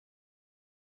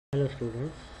Hello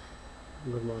students,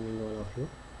 good morning all of you.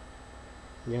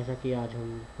 जैसा कि आज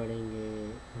हम पढ़ेंगे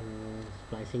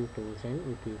स्प्लाइसिंग टूल्स एंड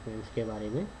इक्विपमेंट्स के बारे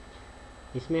में।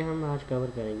 इसमें हम आज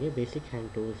कवर करेंगे basic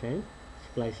hand tools and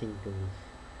splicing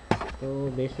tools. तो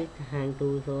बेसिक हैंड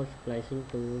टूल्स और स्प्लाइसिंग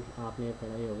टूल्स आपने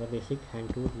पढ़ा ही होगा। बेसिक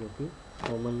हैंड टूल्स जो कि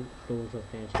कॉमन टूल्स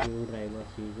होते हैं, screw driver,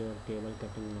 scissor, cable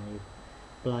cutting knife,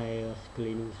 pliers,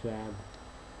 cleaning swab,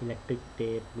 electric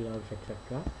tape, gloves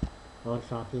etcetera. और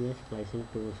साथ ही में स्प्लाइसिंग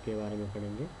टूल्स के बारे में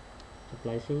पढ़ेंगे।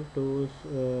 स्प्लाइसिंग टूल्स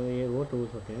ये वो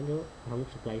टूल्स होते हैं जो हम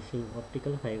स्प्लाइसिंग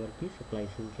ऑप्टिकल फाइबर की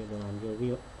स्प्लाइसिंग के दौरान जो भी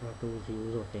टूल्स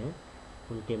यूज़ होते हैं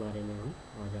उनके बारे में हम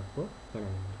आज आपको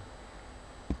पढ़ाएंगे।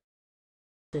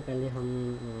 सबसे पहले हम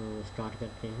स्टार्ट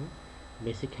करते हैं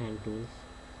बेसिक हैंड टूल्स,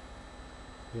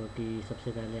 जो कि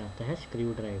सबसे पहले आता है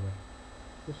स्क्रू ड्राइवर।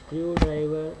 तो स्क्रू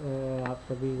ड्राइवर आप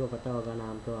सभी को पता होगा,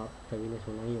 नाम तो आप सभी ने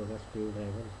सुना ही होगा। स्क्रू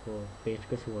ड्राइवर, इसको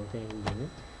पेचकस बोलते हैं हिंदी में।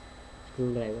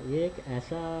 स्क्रू ड्राइवर ये एक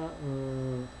ऐसा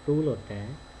टूल होता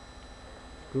है।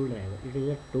 Screw driver it is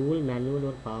a tool manual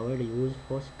और powered use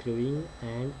for screwing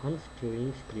and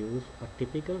unscrewing screws. A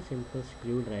typical simple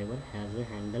screw driver has a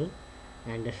handle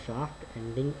and a shaft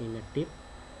ending in a tip.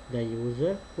 The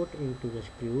user put into the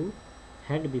screw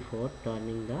head before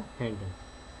turning the handle.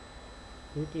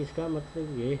 क्योंकि इसका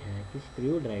मतलब ये है कि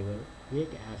screw driver ये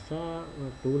एक ऐसा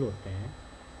tool होता है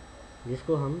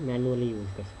जिसको हम मैनुअली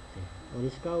यूज़ कर सकते हैं, और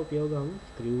इसका उपयोग हम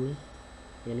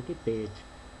स्क्रूज यानी कि पेच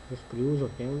जो स्क्रूज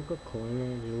होते हैं उनको खोलने,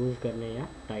 लूज़ करने या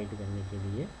टाइट करने के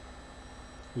लिए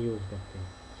यूज़ करते हैं।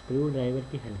 स्क्रू ड्राइवर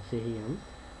की हेल्प से ही हम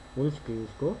उन स्क्रूज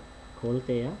को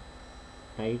खोलते या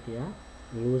टाइट या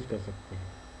लूज़ कर सकते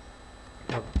हैं।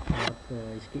 अब आप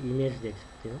इसकी इमेज देख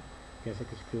सकते हो, जैसे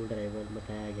कि स्क्रू ड्राइवर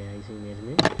बताया गया है इस इमेज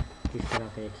में। किस तरह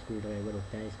का एक स्क्रू ड्राइवर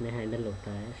होता है, इसमें हैंडल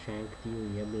होता है, शैंक दी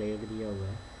हुई है, ब्लेड दिया हुआ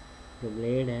है। जो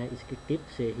ब्लेड है इसकी टिप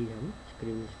से ही हम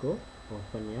स्क्रूज को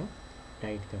ओपन या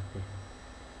टाइट करते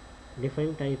हैं।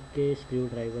 डिफरेंट टाइप के स्क्रू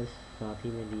ड्राइवर्स साथ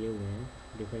ही में दिए हुए हैं।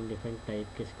 डिफरेंट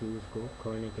टाइप के स्क्रूज को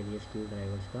खोलने के लिए स्क्रू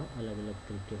ड्राइवर्स का अलग अलग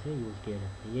तरीके से यूज़ किया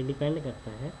जाता है। ये डिपेंड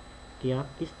करता है कि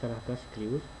आप किस तरह का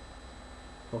स्क्रूज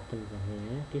ओपन कर रहे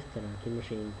हैं, किस तरह की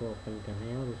मशीन को ओपन कर रहे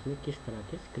हैं और उसमें किस तरह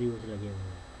के स्क्रूज लगे हुए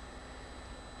हैं।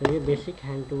 तो ये बेसिक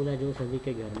हैंड टूल है जो सभी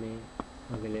के घर में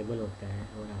अवेलेबल होता है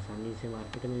और आसानी से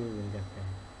मार्केट में भी मिल जाता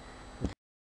है।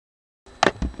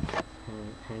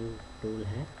 हैंड टूल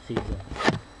है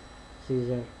सीजर।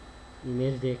 सीजर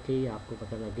इमेज देख के ही आपको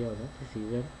पता लग गया होगा कि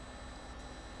सीजर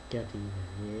क्या चीज़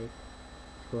है। ये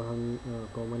इसको हम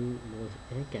कॉमन बोल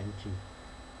सकते हैं कैंची।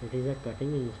 It is a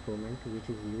cutting instrument which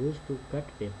is used to cut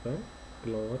paper,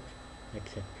 cloth,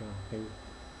 etc.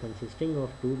 Consisting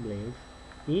of two blades,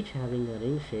 each having a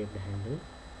ring-shaped handle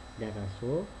that are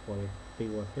so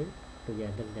pivoted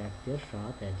together that their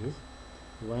sharp edges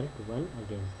work one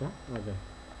against the other.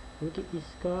 क्योंकि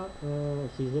इसका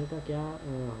scissor का क्या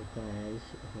होता है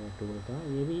इस tool का,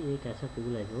 ये भी एक ऐसा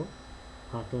टूल है जो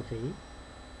हाथों से ही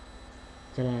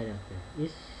चलाया जाता है।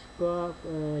 इसका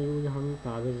यूज़ हम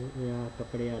कागज़ या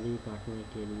कपड़े आदि काटने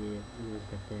के लिए यूज़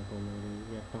करते हैं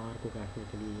कॉमनली, या तार को काटने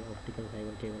के लिए ऑप्टिकल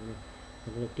फाइबर केबल में।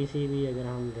 मतलब किसी भी अगर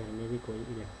हम घर में भी कोई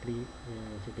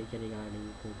इलेक्ट्रिसिटी के रिगार्डिंग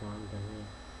कोई काम कर रहे हैं,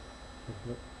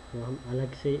 मतलब तो हम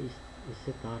अलग से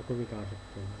इससे तार को भी काट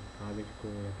सकते हैं, कागज़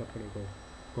को या कपड़े को।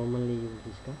 कॉमनली यूज़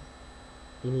इसका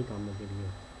इन्हीं कामों के लिए।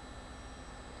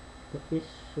 तो इस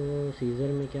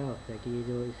सीज़र में क्या होता है कि ये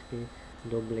जो इसके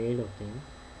दो ब्लेड होते हैं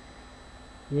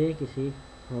ये किसी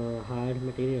हार्ड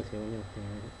मटेरियल से बने होते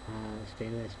हैं,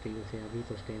 स्टेनलेस स्टील से। अभी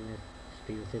तो स्टेनलेस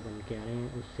स्टील से बन के आ रहे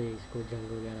हैं, उससे इसको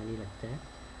जंग वगैरह नहीं लगता है।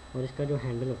 और इसका जो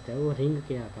हैंडल होता है वो रिंग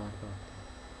के आकार का होता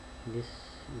है,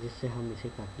 जिससे हम इसे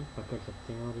काफ़ी पकड़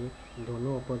सकते हैं, और ये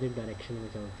दोनों अपोजिट डायरेक्शन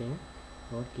में चलते हैं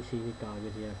और किसी भी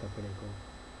कागज़ या कपड़े को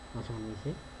आसानी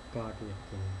से काट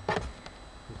लेते हैं।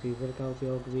 सीजर का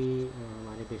उपयोग भी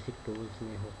हमारे बेसिक टूल्स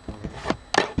में होता है।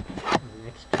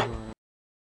 नेक्स्ट हमारा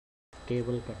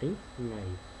cable cutting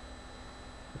knife.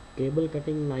 Cable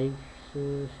cutting knife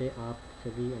से आप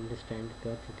सभी अंडरस्टैंड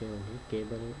कर चुके होंगे।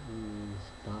 केबल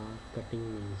मीन्स तार, कटिंग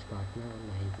मीन्स काटना, और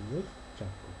नाइफ मीन्स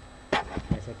चाकू,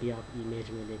 जैसा कि आप इमेज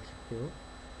में देख सकते हो।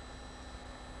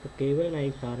 तो cable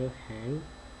knifes are hand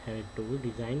held tool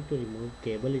design to remove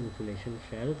cable insulation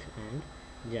shells and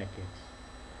jackets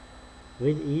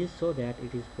with ease so that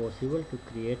it is possible to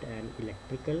create an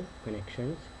electrical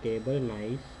connections. Cable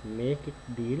knives make it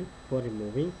deal for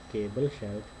removing cable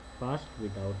shells fast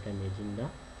without damaging the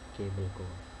cable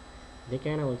cord. They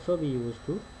can also be used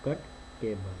to cut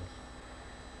cables.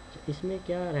 इसमें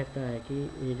क्या रहता है कि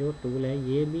ये जो tool है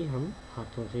ये भी हम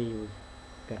हाथों से यूज़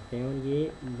करते हैं, और ये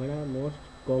बड़ा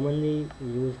मोस्ट कॉमनली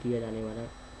यूज़ किया जाने वाला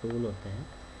टूल होता है।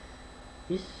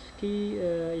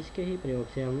 इसके ही प्रयोग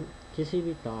से हम किसी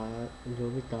भी तार, जो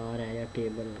भी तार है या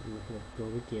केबल, मतलब जो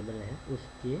भी केबल है,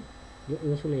 उसके जो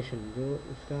इंसुलेशन, जो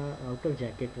उसका आउटर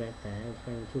जैकेट रहता है,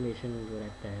 उसका इंसुलेशन जो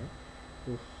रहता है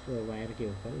उस वायर के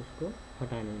ऊपर, उसको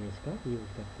हटाने में इसका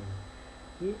यूज़ करते हैं।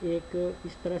 ये एक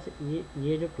इस तरह से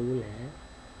ये जो टूल है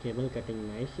केबल कटिंग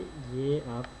नाइफ, ये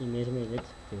आप इमेज में देख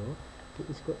सकते हो कि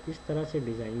इसको इस तरह से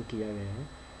डिज़ाइन किया गया है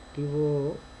कि वो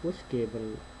उस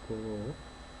केबल को,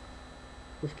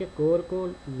 उसके कोर को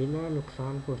बिना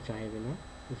नुकसान पहुंचाए बिना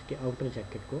उसके आउटर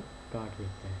जैकेट को काट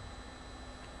देता है।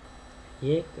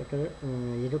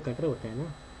 ये जो कटर होता है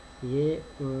ना, ये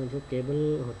जो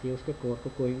केबल होती है उसके कोर को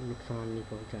कोई नुकसान नहीं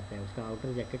पहुंचाता है, उसका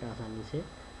आउटर जैकेट आसानी से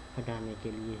हटाने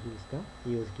के लिए ही इसका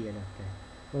यूज़ किया जाता है।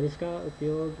 और इसका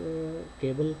उपयोग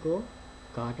केबल को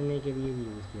काटने के लिए भी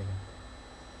यूज़ किया जाता है।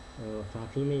 और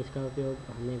साथ ही में इसका उपयोग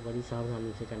हमें बड़ी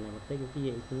सावधानी से करना पड़ता है, क्योंकि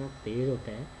ये इतना तेज़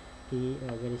होता है कि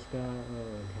अगर इसका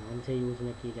ध्यान से यूज़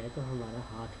न की जाए तो हमारा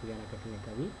हाथ वगैरह कटने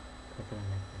का भी खतरा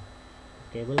रहता है।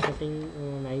 केबल कटिंग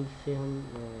नाइफ से हम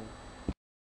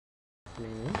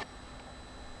में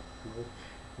बहुत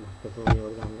महत्वपूर्ण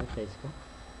योगदान रहता है इसका।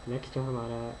 नेक्स्ट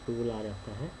हमारा टूल आ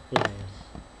जाता है प्लायर्स।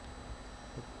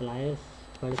 तो प्लायर्स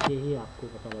पढ़ के ही आपको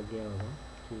पता लग गया होगा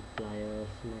कि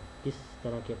प्लायर्स में किस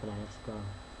तरह के प्लायर्स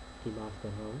की बात कर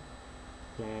रहा हूँ।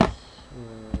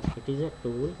 Pliers it is a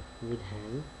tool with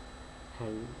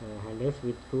handles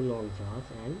with two long jaws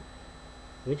and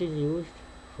which is used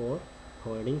for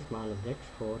holding small objects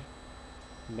for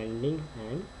bending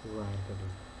and wire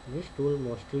cutting. This tool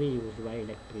mostly used by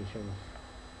electricians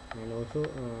and also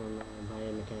by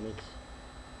mechanics.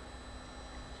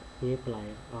 ये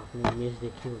plier आपने image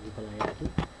देखी होगी plier की,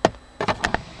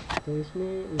 तो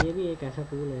इसमें ये भी एक ऐसा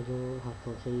टूल है जो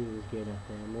हाथों से ही यूज़ किया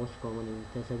जाता है। मोस्ट कॉमन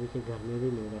यूज़ है, सभी के घर में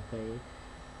भी मिल जाता है।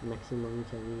 मैक्सिमम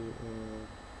सभी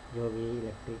जो भी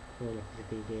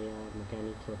इलेक्ट्रिसिटी के या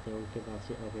मैकेनिक्स होते हैं उनके पास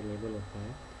ये अवेलेबल होता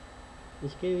है।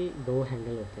 इसके भी दो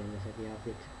हैंडल होते हैं, जैसा कि आप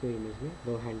देख सकते हो इमेज में,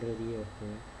 दो हैंडल दिए होते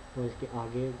हैं और इसके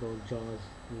आगे दो जॉज,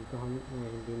 इनको हम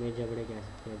हिंदी में जबड़े कह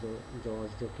सकते हैं, जो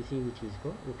जॉज जो किसी भी चीज़ को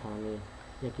उठाने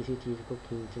या किसी चीज़ को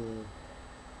खींचने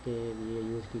के लिए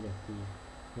यूज़ की जाती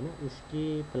है ना। इसकी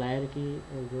प्लायर की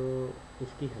जो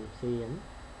इसकी हेल्प से ही हम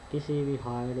किसी भी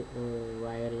हार्ड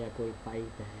वायर या कोई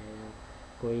पाइप है या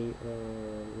कोई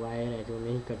वायर है जो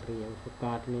नहीं कट रही है, उसको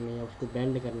काटने में या उसको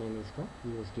बेंड करने में इसका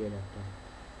यूज़ किया जाता है।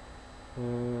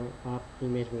 आप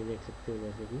इमेज में देख सकते हो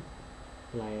जैसे कि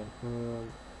प्लायर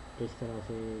किस तरह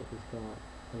से इसका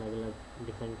अलग अलग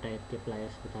डिफरेंट टाइप के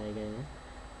प्लायर्स बताए गए हैं।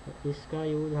 तो इसका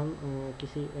यूज़ हम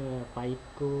किसी पाइप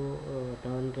को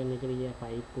टर्न करने के लिए या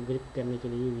पाइप को ग्रिप करने के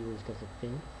लिए भी यूज़ कर सकते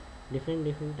हैं।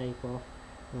 डिफरेंट टाइप ऑफ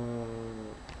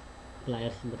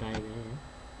प्लायर्स बताए गए हैं,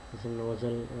 जैसे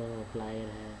नोज़ल प्लायर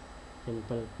है,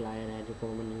 सिंपल प्लायर है जो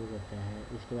कॉमन यूज़ होता है,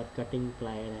 इसके बाद कटिंग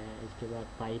प्लायर है, इसके बाद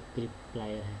पाइप ग्रिप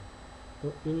प्लायर है।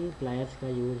 तो इन प्लायर्स का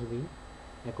यूज़ भी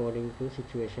अकॉर्डिंग टू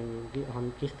सिचुएशन कि हम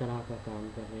किस तरह का काम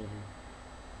कर रहे हैं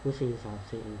उस हिसाब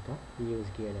से इनका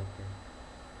यूज़ किया जाता है।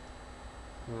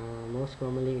 मोस्ट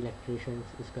कॉमनली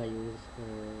इलेक्ट्रिशियंस इसका यूज़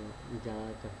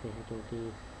ज़्यादा करते हैं, क्योंकि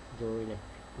जो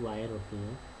इलेक्ट्रिक वायर होती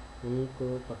हैं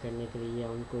उनको पकड़ने के लिए या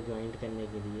उनको जॉइंट करने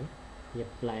के लिए ये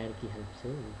प्लायर की हेल्प से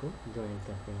उनको जॉइंट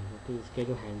करते हैं, क्योंकि इसके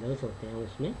जो हैंडल्स होते हैं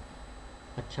उसमें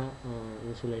अच्छा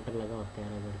इंसुलेटर लगा होता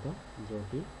है रबड़ का, जो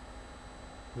कि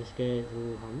जिसके थ्रू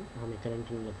हमें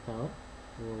करंट नहीं लगता और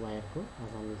वो वायर को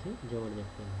आसानी से जोड़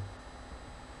देते हैं।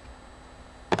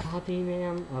 साथ ही में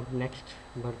हम अब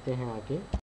नेक्स्ट बढ़ते हैं आगे।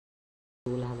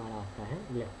 टूल हमारा आता है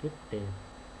इलेक्ट्रिक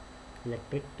टेप।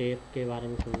 इलेक्ट्रिक टेप के बारे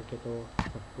में सुन के तो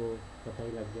सबको पता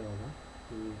ही लग गया होगा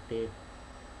कि टेप,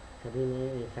 सभी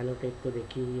ने सेलो टेप तो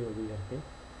देखी ही होगी घर पे,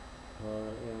 और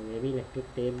मे भी इलेक्ट्रिक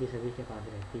टेप भी सभी के पास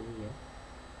रहती ही है।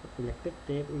 तो इलेक्ट्रिक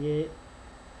टेप ये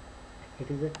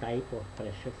it is a type of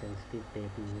pressure sensitive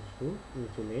tape used to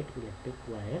insulate electric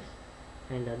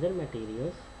wires and other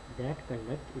materials that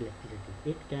conduct electricity.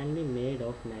 It can be made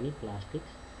of many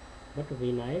plastics, but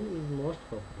vinyl is most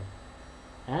popular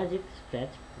as it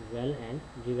stretches well and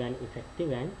give an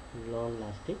effective and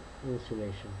long-lasting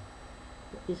insulation.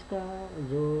 तो इसका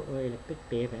जो electric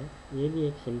tape है ये भी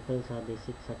एक simple सा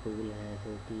basic सा tool है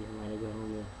जो कि हमारे घरों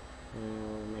में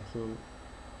मैक्सिमम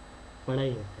पड़ा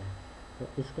ही होता है। तो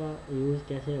इसका यूज़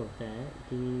कैसे होता है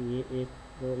कि ये एक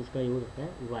तो इसका यूज़ होता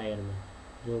है वायर में,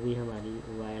 जो भी हमारी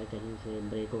वायर कहीं से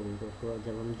ब्रेक हो गई तो उसको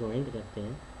जब हम जॉइंट करते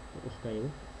हैं तो उसका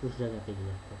यूज़ उस जगह पे किया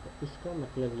जाता है। तो इसका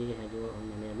मतलब ये है, जो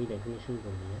मैंने अभी डेफिनेशन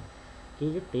बोली है,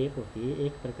 कि जो टेप होती है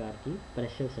एक प्रकार की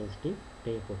प्रेशर सेंसिटिव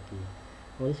टेप होती है,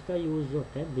 और इसका यूज़ जो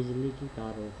होता है बिजली की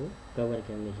तारों को कवर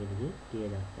करने के लिए किया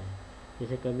जाता है।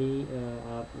 जैसे कभी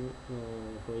आप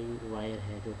कोई वायर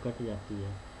है जो कट जाती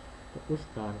है, तो उस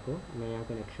तार को नया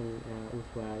कनेक्शन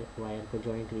उस वायर को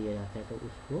जॉइंट किया जाता है, तो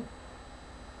उसको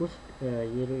उस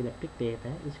ये जो इलेक्ट्रिक टेप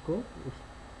है इसको उस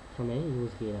समय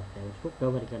यूज़ किया जाता है उसको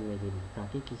कवर करने के लिए,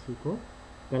 ताकि किसी को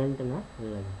करंट ना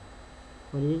लगे।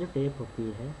 और ये जो टेप होती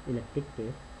है इलेक्ट्रिक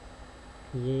टेप,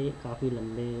 ये काफ़ी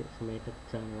लंबे समय तक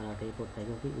चलने वाला टेप होता है,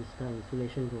 क्योंकि इसका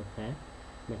इंसुलेशन जो होता है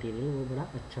मटेरियल वो बड़ा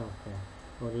अच्छा होता है,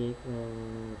 और ये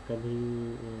कभी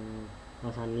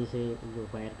आसानी से जो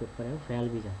वायर के ऊपर है वो फैल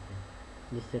भी जाता है,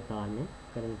 जिससे तार में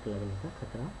करंट लगने का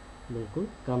खतरा बिल्कुल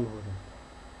कम हो जाता है।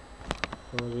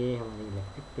 तो ये हमारी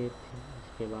इलेक्ट्रिक टेप थी।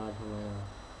 इसके बाद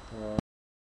हमारा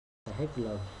है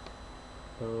ग्लव्स।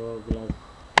 तो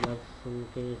ग्लव्स सुन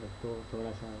के सबको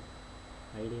थोड़ा सा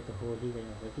आइडिया तो हो ही गया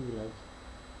होगा कि ग्लव्स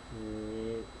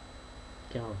ये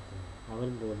क्या होता है। Our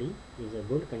body is a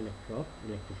good conductor of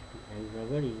electricity and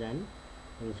rubber is an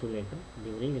insulator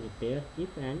during repair.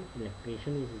 If an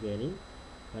electrician is wearing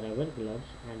rubber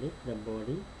gloves and if the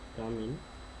body come in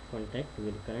contact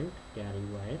with current carrying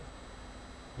wire,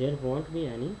 there won't be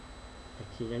any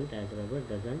accident as rubber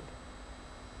doesn't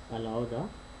allow the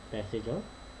passage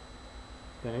of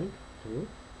current through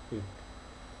it.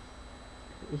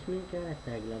 इसमें क्या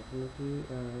रहता है gloves में कि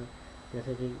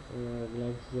जैसे कि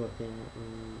gloves जो होते हैं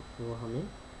वो हमें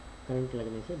करंट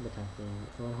लगने से बचाते हैं,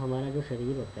 और हमारा जो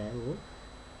शरीर होता है वो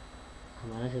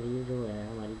हमारा शरीर जो है,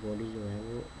 हमारी बॉडी जो है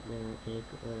वो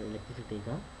एक इलेक्ट्रिसिटी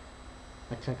का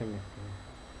अच्छा कंडक्टर है,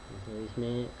 तो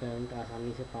इसमें करंट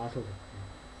आसानी से पास हो सकता है।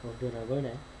 और जो रबड़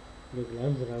है, जो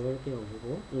ग्लव्स रबड़ के होंगे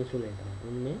वो इंसुलेटर है,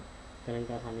 उनमें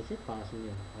करंट आसानी से पास नहीं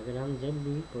होगा। अगर हम जब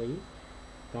भी कोई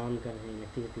काम कर रहे हैं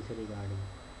इलेक्ट्रिसिटी से रिगार्डिंग,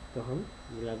 तो हम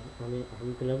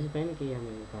ग्लव्स पहन के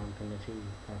हमें वो काम करना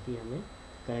चाहिए, ताकि हमें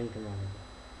करंट ना लगे।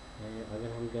 अगर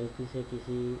हम गलती से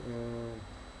किसी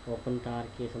ओपन तार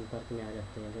के संपर्क में आ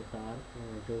जाते हैं,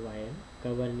 जो वायर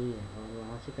कवर नहीं है और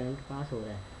वहाँ से करंट पास हो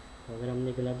रहा है, तो अगर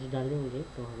हमने ग्लव्स डाले होंगे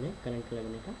तो हमें करंट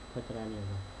लगने का खतरा नहीं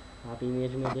होगा। आप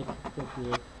इमेज में देख सकते हो कि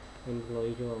एक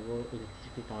एम्प्लॉई जो है वो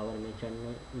इलेक्ट्रिसिटी टावर में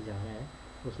चढ़ने जा रहा है,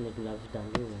 उसने ग्लव्स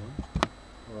डाले हुए हैं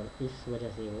और इस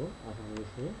वजह से वो आसानी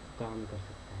से काम कर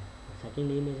सकता है। और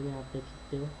सेकेंड इमेज में आप देख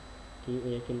सकते हो कि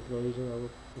एक एम्प्लॉई जो है वो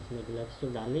उसने ग्लव्स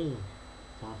तो डाले ही हैं,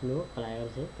 साथ में वो प्लायर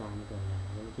से काम कर रहा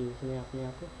है, यानी कि उसने अपने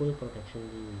आप को फुल प्रोटेक्शन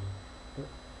दी हुई है। तो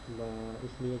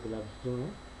इसलिए ग्लव्स जो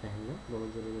हैं पहनना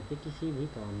बहुत ज़रूरी होती है किसी भी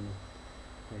काम में,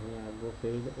 चाहे आप वो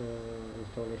फील्ड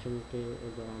इंस्टॉलेशन के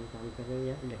दौरान काम कर रहे हो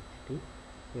या इलेक्ट्रिसिटी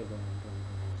के दौरान काम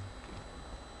कर रहे हो।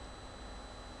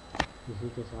 इसी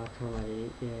के साथ हमारे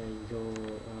जो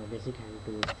बेसिक हैंड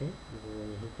टूल्स थे वो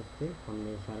यही तक थे।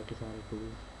 हमने सारे के सारे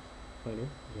टूल्स पढ़े,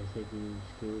 जैसे कि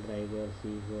screw driver,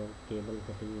 scissor, cable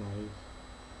cutting knife,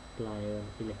 plier,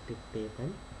 electric tape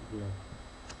and glove.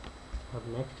 अब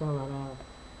नेक्स्ट हमारा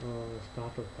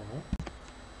स्टार्ट होता है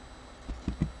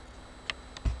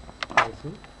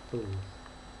स्प्लाइसिंग टूल्स।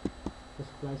 तो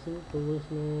स्प्लाइसिंग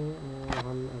टूल्स में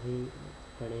हम अभी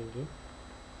पढ़ेंगे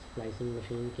स्प्लाइसिंग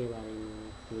मशीन के बारे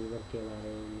में, क्लीवर के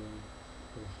बारे में,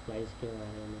 स्प्लाइस के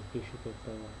बारे में, tissue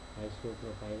paper,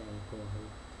 isopropyl alcohol,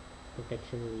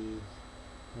 protection Leeds,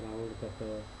 round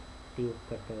cutter, tube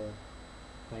cutter,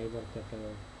 fibre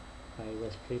cutter, fibre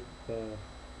strip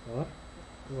और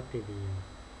ओटीडीएम।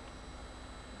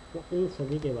 तो इन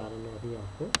सभी के बारे में अभी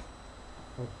आपको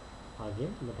आगे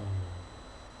बताया जाएगा।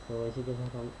 तो इसी के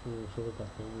साथ हम शुरू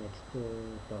करते हैं नेक्स्ट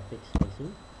टॉपिक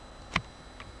स्प्लाइसिंग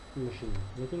मशीन।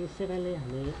 लेकिन इससे पहले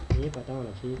हमें ये पता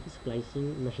होना चाहिए कि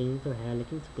स्प्लाइसिंग मशीन तो है,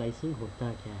 लेकिन स्प्लाइसिंग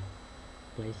होता क्या है,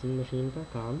 स्प्लाइसिंग मशीन का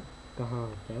काम कहाँ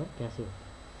होता है और कैसे होता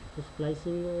है। तो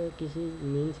स्प्लाइसिंग किसी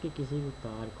मीन्स कि किसी भी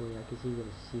तार को या किसी भी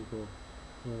रस्सी को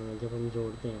जब हम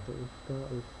जोड़ते हैं तो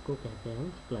उसको कहते हैं हम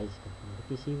स्प्लाइस करते हैं। तो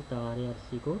किसी भी तार या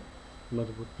रस्सी को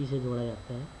मजबूती से जोड़ा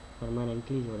जाता है,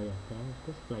 परमानेंटली जोड़ा जाता है,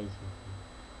 उसको स्प्लाइस कहते हैं।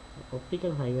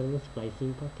 ऑप्टिकल फाइबर में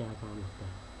स्प्लाइसिंग का क्या काम होता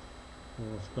है?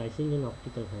 Splicing in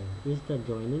optical fiber is the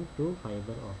joining two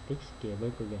fiber optics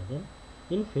cable together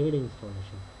in field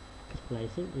installation.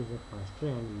 Splicing is a faster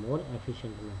and more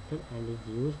efficient method and is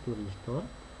used to restore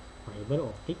fiber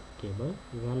optic cable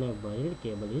when a buried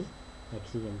cable is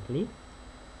accidentally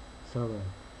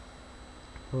severed.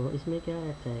 तो इसमें क्या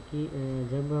रहता है कि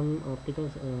जब हम optical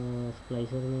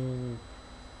स्प्लाइसर में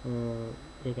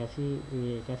एक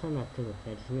ऐसा मेथड होता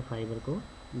है जिसमें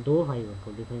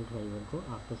डिफरेंट फाइबर को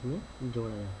आपस में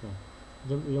जोड़ा जाता है।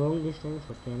 जब लॉन्ग डिस्टेंस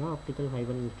होते हैं ना, ऑप्टिकल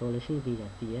फाइबर इंस्टॉलेशन की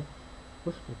जाती है,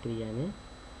 उस प्रक्रिया में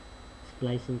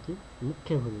स्प्लाइसिंग की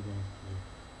मुख्य भूमिका रहती है,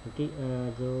 क्योंकि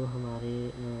जो हमारे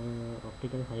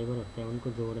ऑप्टिकल फाइबर होते हैं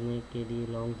उनको जोड़ने के लिए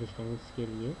लॉन्ग डिस्टेंस के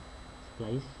लिए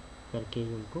स्प्लाइस करके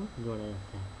ही उनको जोड़ा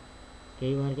जाता है।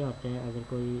 कई बार क्या होता है, अगर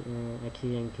कोई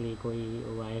एक्सीडेंटली कोई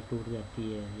वायर टूट जाती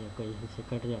है या कहीं से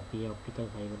कट जाती है ऑप्टिकल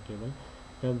फाइबर केबल,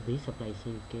 तब भी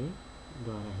स्प्लाइसिंग के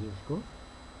द्वारा ही उसको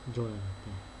जोड़ा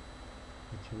जाता है।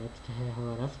 अच्छा, नेक्स्ट है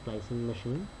हमारा splicing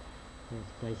machine.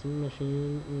 Splicing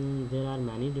machine, there are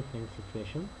many different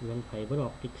situations when fiber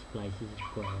optic splice is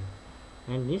required,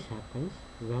 and this happens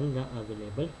when the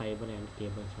available fiber and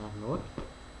cables are not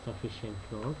sufficient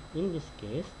long. In this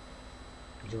case,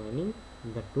 joining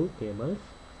the two cables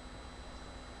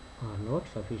are not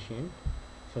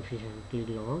sufficiently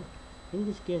long. In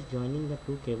this case, joining the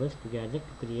two cables together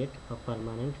to create a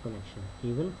permanent connection.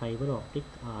 Even fiber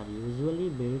optics are usually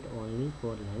built only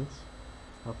for lengths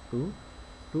up to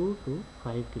 2 to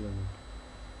 5 km.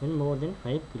 When more than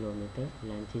 5 km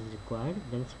length is required,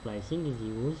 then splicing is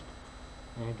used,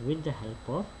 and with the help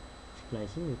of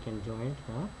splicing we can join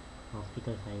the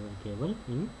optical fiber cable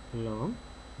in long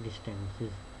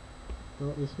distances.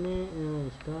 तो इसमें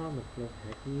इसका मतलब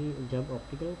है कि जब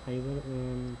optical fibre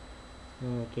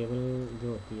cable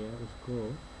जो होती है उसको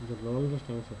जो लॉन्ग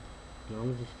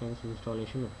डिस्टेंस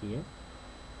इंस्टॉलेशन होती है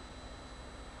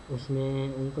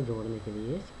उसमें उनको जोड़ने के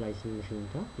लिए स्प्लाइसिंग मशीन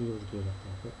का यूज़ किया जाता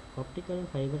है। तो ऑप्टिकल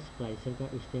फाइबर स्प्लाइसर का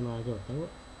इस्तेमाल जो होता है वो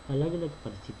अलग अलग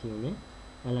परिस्थितियों में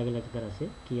अलग अलग तरह से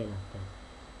किया जाता है,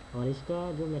 और इसका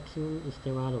जो मैक्सिमम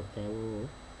इस्तेमाल होता है वो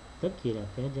तब किया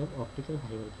जाता है जब ऑप्टिकल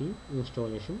फाइबर की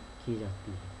इंस्टॉलेशन की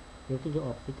जाती है, क्योंकि जो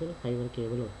ऑप्टिकल फाइबर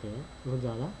केबल होते हैं वो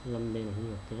ज़्यादा लंबे नहीं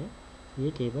होते हैं। ये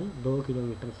केबल 2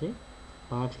 किलोमीटर से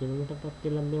 5 किलोमीटर तक के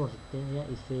लंबे हो सकते हैं या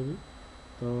इससे भी।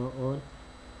 तो और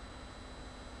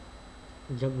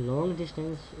जब लॉन्ग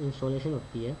डिस्टेंस इंस्टॉलेशन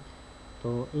होती है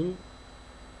तो इन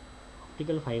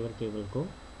ऑप्टिकल फाइबर केबल को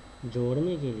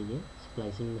जोड़ने के लिए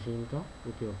स्प्लाइसिंग मशीन का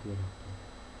उपयोग किया जाता है।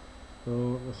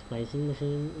 तो स्प्लाइसिंग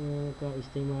मशीन का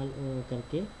इस्तेमाल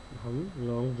करके हम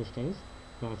लॉन्ग डिस्टेंस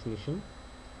ट्रांसमिशन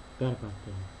कर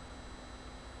पाते हैं।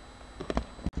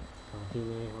 साथ ही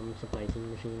में हम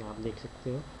स्प्लाइसिंग मशीन आप देख सकते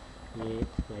हो, ये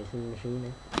स्प्लाइसिंग मशीन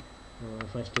है।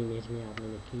 फर्स्ट इमेज में आपने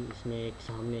देखी, इसमें एक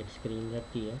सामने एक स्क्रीन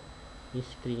रहती है। इस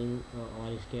स्क्रीन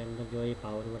और इसके अंदर जो ये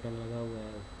पावर बटन लगा हुआ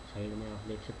है साइड में आप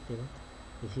देख सकते हो।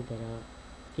 इसी तरह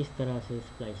किस तरह से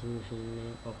स्प्लाइसिंग मशीन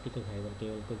में ऑप्टिकल फाइबर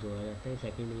केबल को जोड़ा जाता है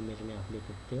सेकंड इमेज में आप देख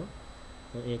सकते हो।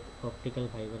 तो एक ऑप्टिकल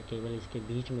फाइबर केबल इसके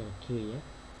बीच में रखी हुई है,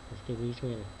 इसके बीच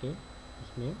में रख के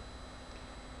इसमें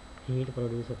हीट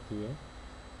प्रोड्यूस होती है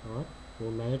और वो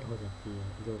मेल्ट हो जाती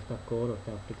है। जो उसका कोर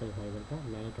होता है ऑप्टिकल फाइबर का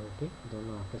मेल्ट होके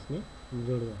दोनों आपस में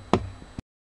जुड़ जाते हैं।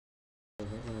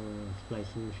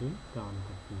 स्प्लाइसिंग मशीन काम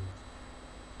करती है।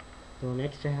 तो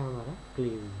नेक्स्ट है हमारा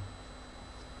क्लीविंग।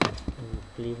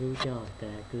 क्लीविंग क्या होता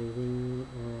है?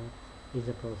 Cleaving is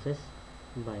a process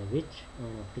by which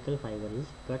an optical fiber is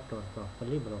cut or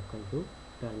properly broken to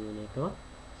terminate or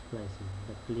splicing.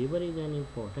 The cleaver is an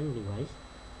important device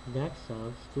that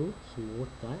serves to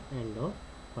smooth the end of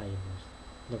fibers.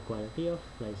 The quality of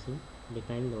splicing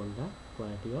depends on the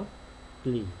quality of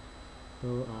cleave.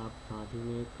 तो आप साथ ही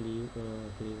में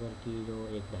cleaver की जो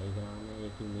एक diagram है,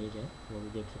 एक image है, वो भी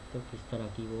देख सकते हो किस तरह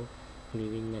की वो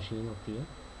क्लीविंग मशीन होती है।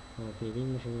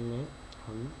 क्लीविंग मशीन में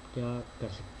हम क्या कर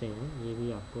सकते हैं ये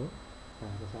भी आपको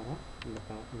सारा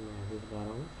बता रहा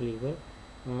हूँ। क्लीवर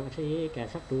अच्छा ये एक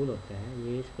ऐसा टूल होता है,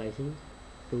 ये स्प्लाइसिंग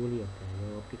टूल ही होता है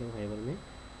जो ऑप्टिकल फाइबर में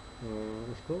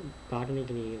उसको काटने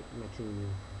के लिए मैक्सिमम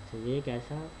यूज़ होता है। तो ये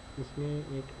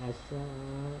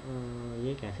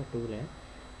एक ऐसा टूल है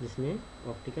जिसमें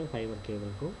ऑप्टिकल फाइबर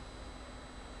केबल को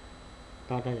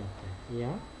काटा जाता है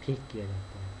या ठीक किया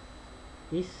जाता है।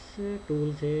 इस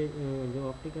टूल से जो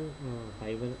ऑप्टिकल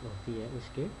फाइबर होती है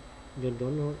उसके जो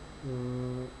दोनों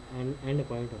एंड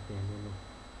पॉइंट होते हैं, दोनों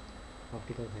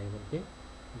ऑप्टिकल फाइबर के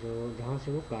जो जहाँ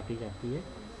से वो काटी जाती है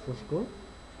उसको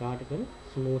काट कर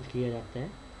स्मूथ किया जाता है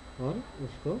और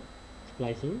उसको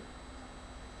स्प्लाइसिंग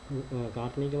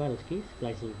काटने के बाद उसकी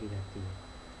स्प्लाइसिंग की जाती है।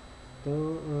 तो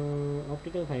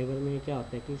ऑप्टिकल फाइबर में क्या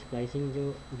होता है कि स्प्लाइसिंग जो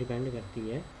डिपेंड करती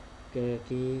है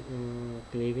कि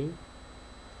क्लीविंग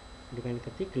डिपेंड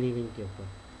करती है क्लीविंग के ऊपर।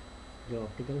 जो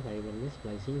ऑप्टिकल फाइबर में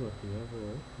स्प्लाइसिंग होती है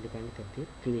वो डिपेंड करती है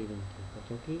क्लीविंग के ऊपर,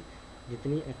 क्योंकि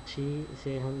जितनी अच्छी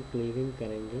से हम क्लीविंग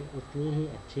करेंगे उतनी ही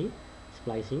अच्छी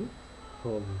स्प्लाइसिंग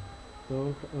होगी। तो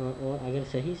और अगर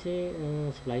सही से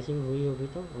स्प्लाइसिंग हुई होगी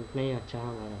तो उतना ही अच्छा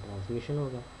हमारा ट्रांसमिशन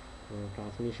होगा।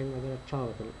 ट्रांसमिशन अगर अच्छा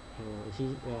हो तो इसी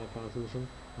ट्रांसमिशन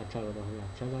अच्छा होगा तो हमें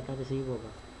अच्छा डाटा रिसीव होगा।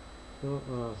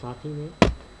 तो साथ ही में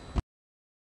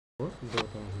वो दो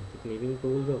तरह के क्लीविंग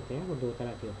टूल जो होते हैं वो दो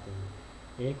तरह के होते हैं।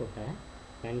 एक होता है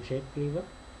पेन शेप क्लीवर,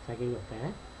 सेकंड होता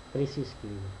है प्रिसिस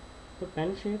क्लीवर। तो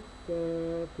पेन शेप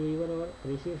क्लीवर और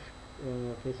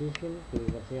प्रिसिशन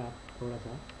क्लीवर से आप थोड़ा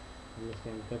सा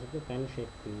अंडरस्टैंड कर सकते हो। पेन शेप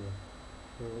क्लीवर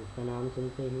तो इसका नाम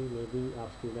सुनते ही मे भी आप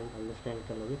स्टूडेंट अंडरस्टैंड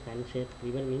कर लोगे। पेन शेप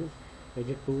क्लीवर मीन्स ये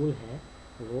जो टूल है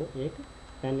वो एक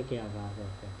पेन के आकार का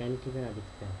होता है, पेन की तरह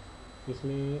दिखता है।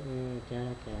 इसमें क्या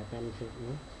क्या है पेन शेप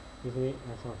में, इसमें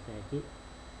ऐसा होता है कि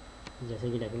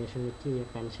जैसे कि डेफिनेशन लिखी हुई है,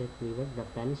 pen shape cleaver, the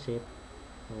pen shape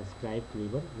scribe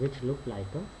cleaver which look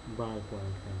like a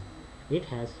ballpoint pen. It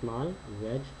has small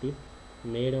wedge tip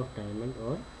made of diamond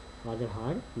or other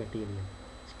hard material.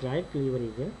 Scribe cleaver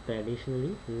is a traditionally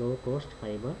low-cost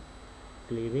fiber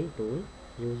cleaving tool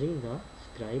using the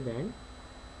scribe and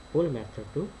pull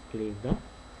method to cleave the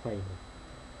fiber.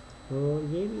 तो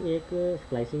ये भी एक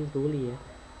splicing tool ही है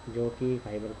जो कि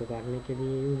fibre को काटने के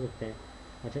लिए यूज़ होता है।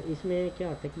 अच्छा, इसमें क्या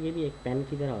होता है कि ये भी एक पेन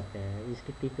की तरह होता है।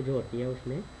 इसकी टिप जो होती है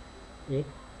उसमें एक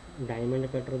डायमंड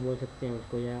कटर बोल सकते हैं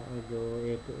उसको, या जो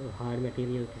एक हार्ड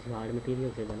मटेरियल, किसी हार्ड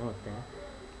मटेरियल से बना होता है,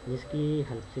 जिसकी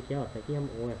हेल्प से क्या होता है कि हम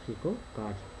OFC को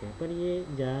काट सकते हैं। पर ये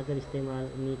ज़्यादातर इस्तेमाल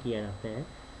नहीं किया जाता है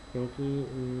क्योंकि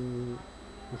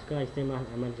इसका इस्तेमाल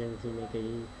एमरजेंसी में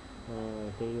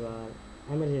कई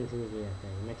बार एमरजेंसी में किया जाता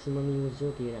है। मैक्सिमम यूज़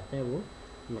जो किया जाता है वो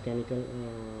मैकेनिकल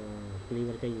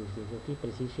क्लीवर का यूज़ है जो कि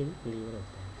प्रिसीशन क्लीवर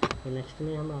होता है। तो नेक्स्ट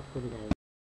में हम आपको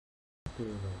दिखाएंगे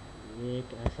क्लीवर। ये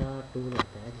एक ऐसा टूल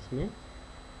होता है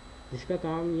जिसका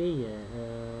काम यही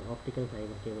है ऑप्टिकल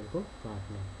फाइबर केबल को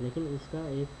काटना, लेकिन इसका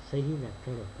एक सही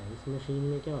मेथड होता है। इस मशीन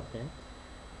में क्या होता है,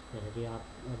 जैसे कि आप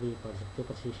अभी पढ़ सकते हो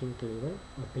precision cleaver.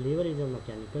 Cleaver is a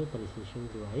mechanical precision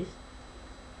device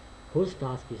whose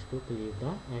task is to cleave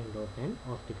the end of an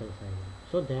optical fiber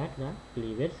so that the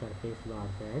cleavage surface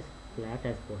was as flat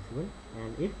as possible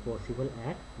and if possible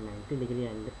at 90 degree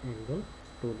angle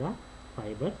to the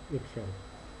fiber itself.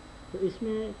 तो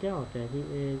इसमें क्या होता है कि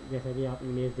जैसा कि आप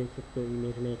image देख सकते हो,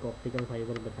 इमेज में एक ऑप्टिकल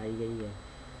फाइबर बताई गई है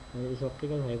और इस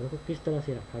ऑप्टिकल फाइबर को किस तरह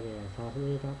से रखा गया है। साथ में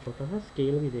एक आप छोटा सा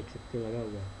स्केल भी देख सकते हो लगा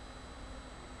हुआ है।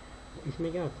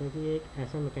 इसमें क्या होता है कि एक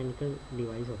ऐसा मैकेनिकल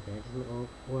डिवाइस होता है जिसमें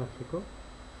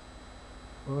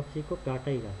OFC को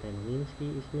काटा ही जाता है। मीन्स कि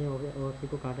इसमें OFC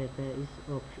को काटा जाता है।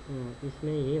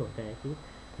 इसमें ये होता है कि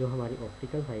जो हमारी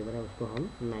ऑप्टिकल फाइबर है उसको हम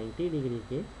 90 डिग्री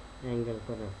के एंगल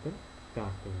पर रखकर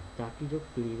काटते हैं ताकि जो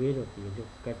क्लीवेज होती है, जो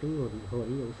कटिंग हो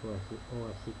रही है उस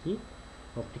OFC की,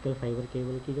 ऑप्टिकल फाइबर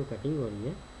केबल की जो कटिंग हो रही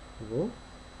है वो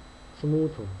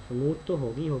स्मूथ हो। स्मूथ तो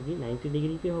होगी 90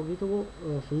 डिग्री पे होगी तो वो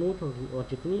स्मूथ होगी, और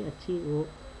जितनी अच्छी वो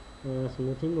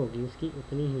स्मूथिंग होगी उसकी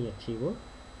उतनी ही अच्छी वो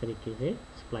तरीके से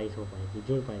स्प्लाइस हो पाएगी,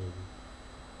 जुड़ पाएगी।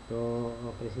 तो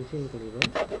प्रिसीशन क्लीवर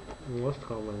मोस्ट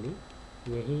कॉमनली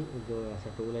यही जो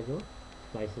ऐसा टूल है जो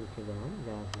स्प्लाइसिंग के दौरान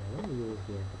ज़्यादा से ज़्यादा यूज़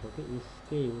किया जाता है, क्योंकि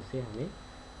इसके यूज़ से हमें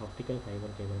ऑप्टिकल फाइबर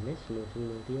केबल में स्मूथिंग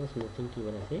मिलती है और स्मूथिंग की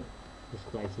वजह से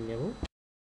स्प्लाइसिंग है वो।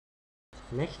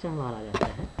 नेक्स्ट हमारा आ जाता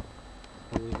है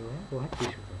जो है वो है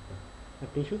tissue paper.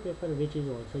 Tissue paper which is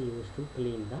also use to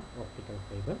clean the optical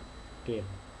fibre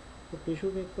cable. तो टिश्यू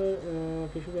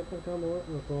पेपर का मोर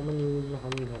कॉमन यूज़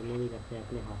हम घर में भी करते हैं,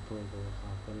 अपने हाथों को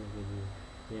साफ़ करने के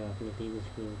लिए या अपनी TV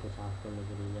स्क्रीन को साफ़ करने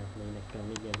के लिए या अपने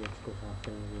इलेक्ट्रॉनिक गैजेट्स को साफ़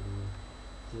करने के लिए।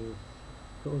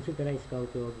 तो उसी तरह इसका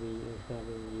उपयोग भी, इसका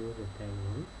जो यूज़ होता है वो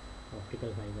हम ऑप्टिकल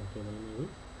फाइबर केबल में भी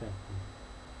करते हैं।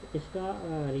 तो इसका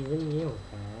रीज़न ये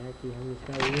होता है कि हम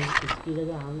इसका यूज़, इसकी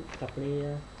जगह हम कपड़े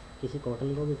या किसी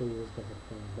कॉटन को भी तो यूज़ कर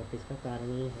सकते हैं, बट इसका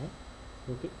कारण ये है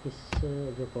क्योंकि इस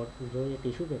जो ये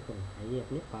टिश्यू पेपर होता है ये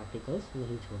अपने पार्टिकल्स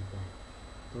नहीं छोड़ता है,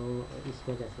 तो इस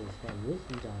वजह से इसका यूज़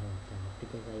ज़्यादा होता है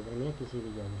ऑप्टिकल फाइबर में या किसी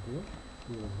भी गैजेट में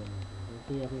यूज़ करने के लिए,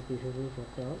 क्योंकि ये अपने टिश्यू नहीं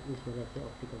छोड़ता है और इस वजह से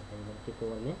ऑप्टिकल फाइबर के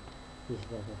कोर में इस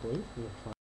तरह का कोई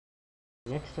नुकसान।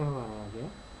 नेक्स्ट हमारा आ गया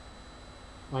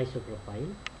आइसोप्रोपाइल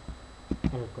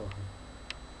अल्कोहल।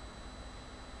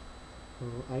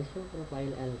 तो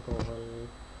isopropyl alcohol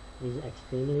is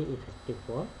extremely effective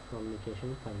for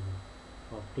communication fibre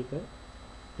optical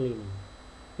cleaning.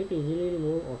 It easily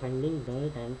remove offending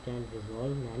dirt and can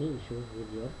resolve many issues with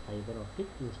your fiber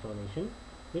optic installation.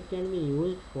 It can be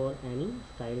used for any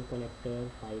style connector,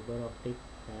 fiber optic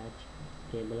patch,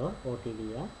 cable और OTD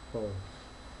या ports.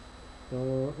 तो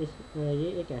ये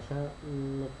एक ऐसा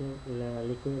मतलब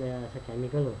liquid या ऐसा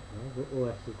chemical होता है जो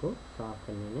OFC को साफ़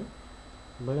करने में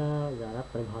बड़ा ज़्यादा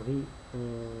प्रभावी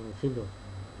सिद्ध होता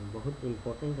है, बहुत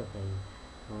इम्पोर्टेंट होता है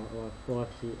और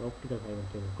OFC ऑप्टिकल फाइबर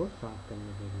केबल को साफ़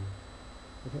करने के लिए।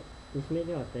 अच्छा, इसमें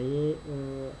क्या होता है, ये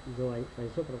जो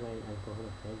आइसोप्रोपाइल अल्कोहल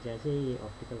होता है, जैसे ही ये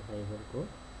ऑप्टिकल फाइबर को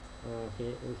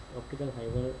ऑप्टिकल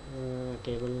फाइबर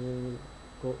केबल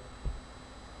को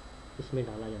इसमें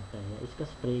डाला जाता है या इसका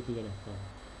स्प्रे किया जाता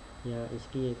है या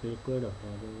इसकी एक लिक्विड होता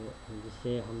है जो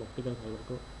जिससे हम ऑप्टिकल फाइबर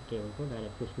को केबल को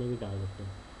डायरेक्ट उसमें भी डाल देते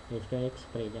हैं। इसका एक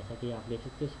स्प्रे, जैसा कि आप देख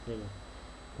सकते हो स्प्रे है,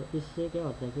 तो इससे क्या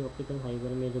होता है कि ऑप्टिकल फाइबर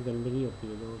में जो गंदगी होती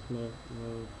है, जो उसमें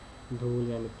धूल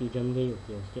या मिट्टी जम गई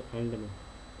होती है उसके एंड में,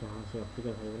 जहाँ से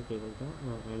ऑप्टिकल फाइबर केबल का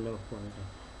एंड ऑफ पॉइंट है,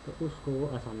 तो उसको वो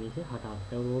आसानी से हटा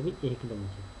सकता है, वो भी एकदम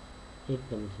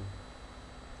से।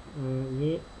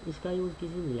 ये इसका यूज़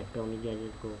किसी भी इलेक्ट्रॉनिक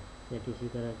गैजेट को या किसी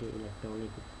तरह के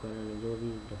इलेक्ट्रॉनिक उपकरण, जो भी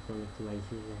इलेक्ट्रॉनिक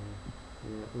डिवाइसेस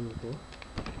हैं उनको,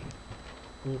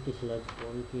 उनकी स्लग को,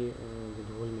 उनकी जो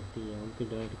धूल मिट्टी है, उनकी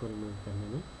डर्ट को रिमूव करने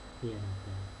में किया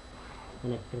जाता है।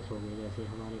 कनेक्टर्स हो गए, जैसे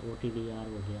हमारे OTDR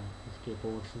हो गया, इसके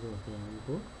पोर्ट्स जो होते हैं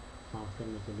उनको साफ़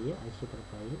करने के लिए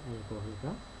आइसोप्रोपाइल अल्कोहल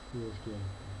का यूज़ किया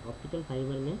जाता है। ऑप्टिकल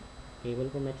फाइबर में केबल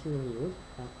को मैक्सिमम यूज़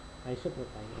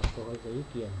आइसोप्रोपाइल अल्कोहल से ही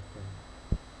किया जाता है।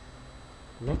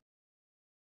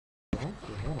 नेक्स्ट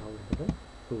है राउंड कटर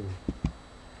टूल।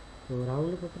 तो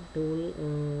round cutter tool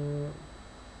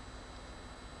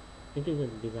it is a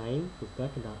design to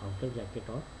cut the outer jacket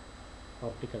of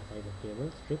optical fiber cable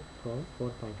strip from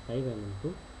 4.5 mm to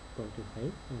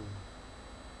 25 mm.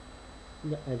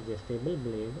 The adjustable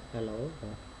blade allows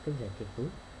the outer jacket to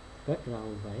cut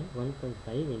round by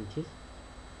 1.5 inches.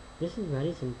 This is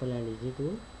very simple and easy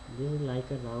tool. This is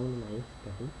like a round knife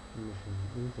cutting machine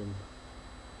in simple.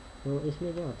 तो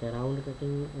इसमें क्या होता है, round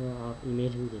cutting, आप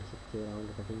image भी देख सकते हो। राउंड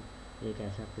कटिंग एक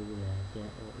ऐसा टूल है कि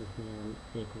इसमें हम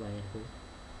एक वायर को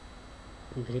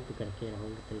ग्रिप करके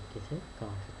राउंड तरीके से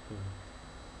काट सकते हैं।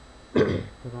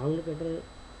 राउंड कटर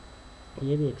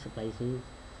ये भी एक स्प्लाइसिंग,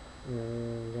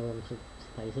 जब हम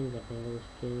स्प्लाइसिंग करते हैं तो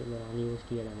उसके दौरान यूज़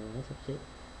किया जाने वाला सबसे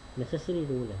नेसेसरी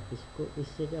टूल है।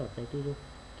 इससे क्या होता है कि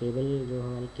जो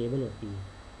हमारी केबल होती है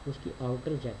उसकी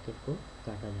आउटर जैकेट को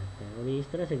काटा जाता है, और ये इस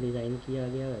तरह से डिज़ाइन किया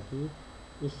गया है कि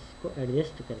इसको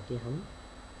एडजस्ट करके हम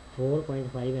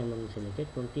 4.5 mm से लेकर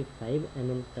 25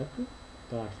 mm तक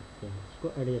काट सकते हैं। इसको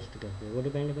एडजस्ट करके वो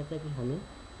डिपेंड करता है कि हमें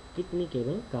कितनी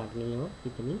केबल काटनी है और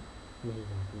कितनी नहीं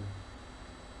काटनी है।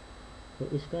 तो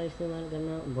इसका इस्तेमाल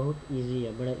करना बहुत इजी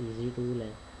है, बड़ा इजी टूल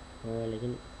है।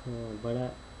 लेकिन बड़ा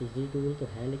इजी टूल तो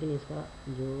है, लेकिन इसका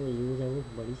जो यूज़ है वो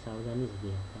बड़ी सावधानी से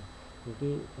किया जाता है,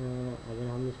 क्योंकि अगर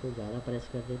हम इसको ज़्यादा प्रेस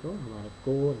कर दें तो हमारे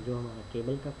कोर, जो हमारा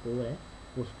केबल का कोर है,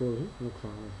 उसको भी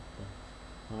नुकसान हो सकता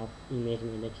है। आप इमेज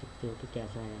में देख सकते हो कि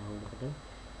कैसा है राउंड कटर।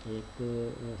 एक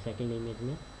सेकंड इमेज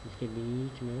में इसके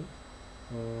बीच में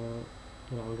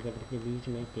राउंड कटर के बीच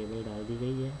में केबल डाल दी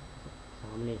गई है,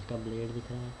 सामने इसका ब्लेड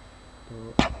दिख रहा है। तो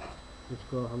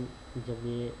इसको हम जब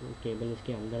ये केबल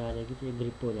इसके अंदर आ जाएगी तो ये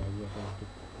ग्रिप हो जाएगी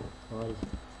ऑटोमेटिक। और इस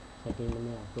सेकंड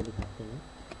में आपको दिखाते हैं,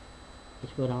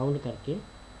 इसको राउंड करके,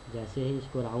 जैसे ही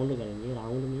इसको राउंड करेंगे,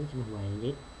 राउंड मीन्स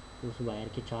घुमाएंगे उस वायर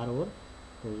के चारों ओर,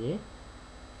 तो ये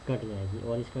कट जाएगी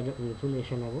और इसका जो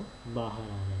इंसुलेशन है वो बाहर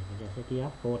आ जाएगा, जैसे कि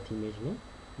आप फोर्थ इमेज में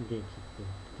देख सकते हो।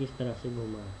 किस तरह से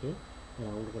घुमा के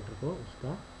राउंड कटर को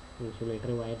उसका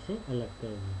इंसुलेटर वायर से अलग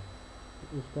कर दिया।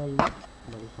 इसका यूज़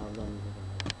बड़ी सावधानी से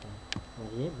करना जाता है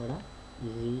और ये बड़ा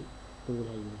इजी टूल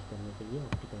है यूज़ करने के लिए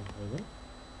ऑप्टिकल फाइबर।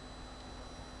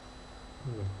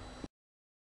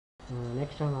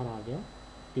 नेक्स्ट हमारा आ गया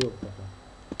ट्यूब कटर।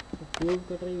 तो ट्यूब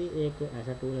कटर भी एक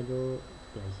ऐसा टूल है जो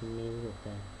स्प्लाइसिंग में यूज़ होता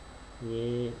है।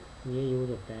 ये यूज़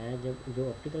होता है जब जो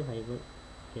ऑप्टिकल फाइबर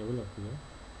केबल होती है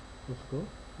उसको,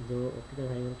 जो ऑप्टिकल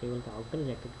फाइबर केबल का आउटर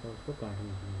जैकेट होता है उसको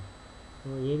काटने के लिए।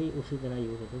 तो ये भी उसी तरह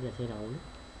यूज़ होता है जैसे राउंड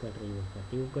कटर यूज़ करता है।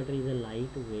 Tube cutter is a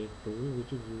light weight tool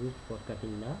which is use for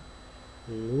cutting the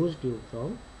loose tube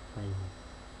from fibre.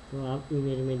 तो आप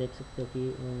इमेज में देख सकते हो कि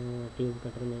ट्यूब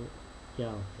कटर में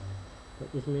क्या होता है।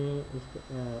 तो इसमें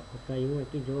उसका यूँ है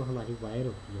कि जो हमारी वायर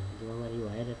होती है, जो हमारी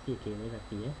वायर रहती है, केबल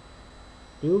रहती है,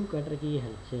 ट्यूब कटर की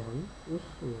हेल्प से हम उस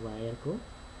वायर को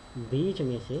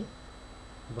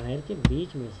वायर के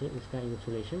बीच में से उसका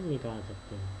इंसुलेशन निकाल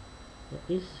सकते हैं।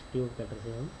 तो इस ट्यूब कटर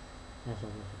से हम ऐसा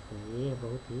कर सकते हैं। ये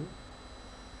बहुत ही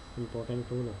इम्पोर्टेंट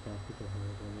टूल होता है ऑप्टिकल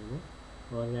फाइबर बनाने में।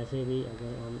 और वैसे भी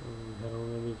अगर हम घरों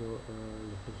में भी जो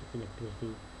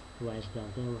इलेक्ट्रिसिटी वायर्स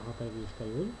डालते हैं वहाँ पर भी इसका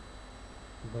यूज़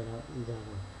बड़ा ज़्यादा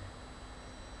होता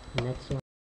है। Next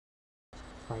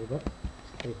fibre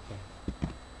stripper.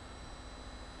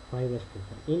 Fiber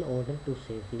stripper. In order to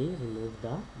safely remove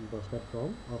the buffer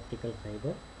from optical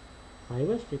fiber,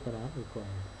 fiber stripper are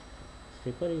required.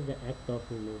 Stripper is the act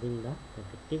of removing the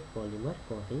protective polymer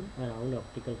coating around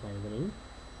optical fiber in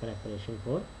preparation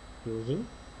for fusion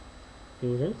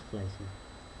splicing.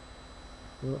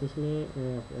 तो इसमें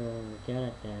क्या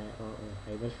रहता है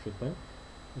fibre stripper,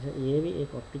 ये भी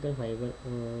एक optical fibre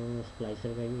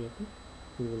स्प्लाइसर का ही एक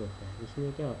टूल होता है।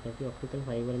 इसमें क्या होता है कि ऑप्टिकल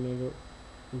फाइबर में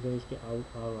जो इसके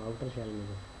आउटर शेल में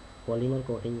जो पॉलीमर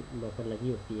कोटिंग बफर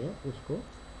लगी होती है उसको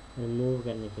रिमूव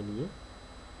करने के लिए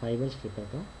फाइबर स्ट्रिपर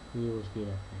का यूज़ किया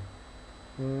जाता है।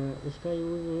 इसका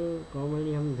यूज़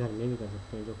कॉमनली हम घर में भी कर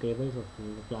सकते हैं। जो केबल्स होती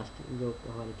हैं, जो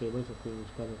हमारी केबल्स होती हैं,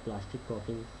 उसका जो प्लास्टिक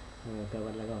कोटिंग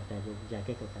कवर लगा होता है, जो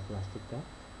जैकेट होता है प्लास्टिक का,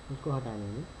 उसको हटाने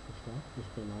में इसका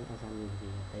इस्तेमाल आसानी से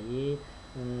किया जाता है। ये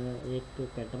एक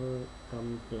कटर कम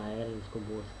प्लायर इसको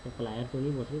बोल सकते हैं, प्लायर तो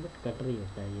नहीं बोल सकते बट कटर ही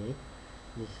होता है ये,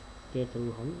 जिसके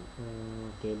थ्रू हम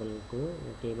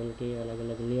केबल के अलग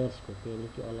अलग लेयर्स को, केबल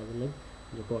के अलग अलग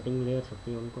जो कोटिंग लेयर्स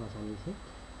होती हैं उनको आसानी से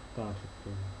काट सकते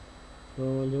हैं। तो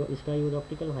जो इसका यूज़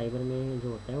ऑप्टिकल फाइबर में जो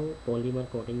होता है वो पॉलीमर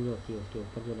कोटिंग जो होती है उसके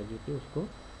ऊपर जो लगी होती है उसको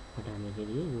हटाने के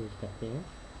लिए यूज़ करते हैं।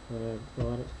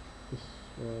 और इस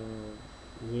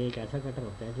ये एक ऐसा कटर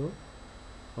होता है जो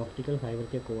ऑप्टिकल फाइबर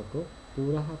के कोर को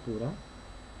पूरा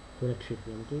सुरक्षित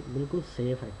यानी कि बिल्कुल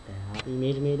सेफ रखता है। आप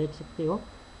इमेज में देख सकते हो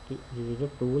कि ये जो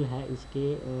टूल है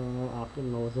इसके आपके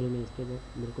नोज़ल में, इसके जो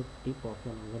बिल्कुल टिप ऑफ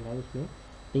का नोज़ल है उसमें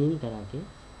 3 तरह के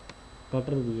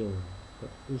कटर दिए हुए हैं। तो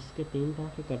इसके 3 तरह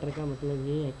के कटर का मतलब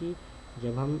ये है कि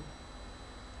जब हम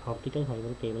ऑप्टिकल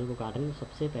फाइबर केबल को काट रहे हैं तो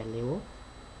सबसे पहले वो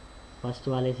फर्स्ट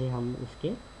वाले से हम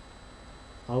उसके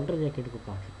आउटर जैकेट को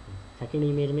काट सकते हैं। सेकंड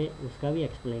इमेज में उसका भी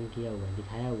एक्सप्लेन किया हुआ है,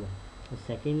 दिखाया हुआ है। तो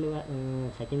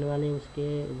सेकंड वाले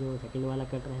उसके जो सेकंड वाला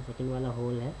कटर है, सेकंड वाला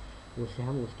होल है, उससे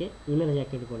हम उसके इनर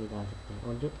जैकेट को निकाल सकते हैं।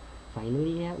 और जो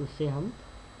फाइनली है उससे हम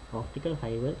ऑप्टिकल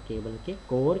फाइबर केबल के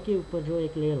कोर के ऊपर जो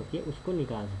एक लेयर होती है उसको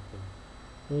निकाल सकते हैं।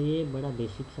 तो ये बड़ा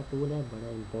बेसिक सा टूल है, बड़ा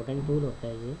इम्पोर्टेंट टूल होता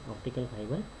है ये ऑप्टिकल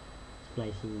फाइबर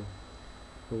स्प्लाइसिंग में,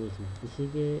 टूल्स में। इसी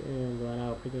के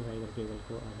द्वारा ऑप्टिकल फाइबर केबल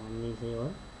को आसानी से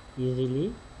और इजीली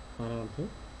आराम से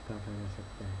काटा जा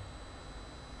सकता है।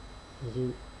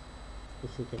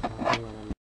 इसी के साथ हमारा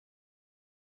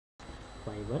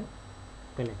फाइबर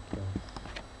कनेक्टर्स।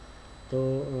 तो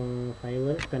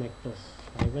fibre connectors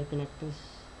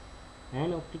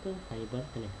an optical fibre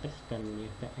connectors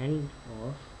terminate the end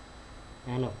of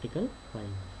an optical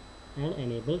fibre and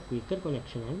enable quicker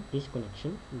connection and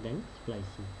disconnection than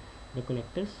splicing. The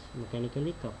connectors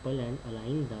mechanically couple and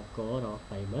align the core of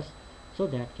fibers so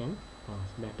that can pass.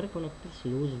 Better connectors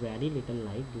lose very little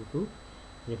light due to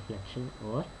reflection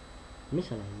or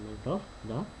misalignment of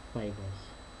the fibers.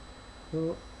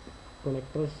 तो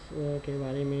connectors के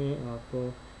बारे में आपको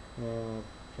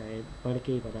शायद पढ़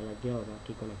के ही पता लग गया होगा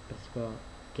कि कनेक्टर्स का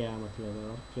क्या मतलब है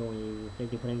और क्यों ये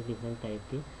डिफरेंट टाइप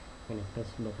के कनेक्टर्स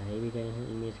बताए भी गए हैं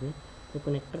इमेज में। तो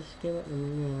कनेक्टर्स के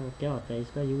क्या होता है,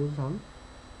 इसका यूज़ हम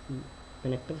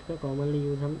कनेक्टर्स का कॉमनली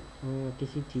यूज़ हम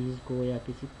किसी चीज़ को या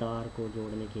किसी तार को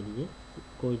जोड़ने के लिए,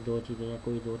 कोई दो चीज़ें या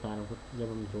कोई दो तारों को जब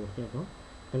हम जोड़ते हैं तो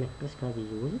कनेक्टर्स का भी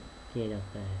यूज़ किया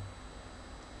जाता है।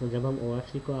 तो जब हम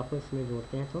OFC को आपस में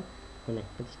जोड़ते हैं तो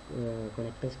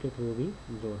कनेक्टर्स के थ्रू भी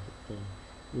जोड़ सकते हैं।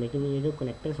 लेकिन ये जो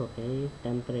कनेक्टर्स होते हैं ये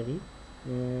टेम्परेरी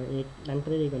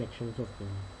कनेक्शंस होते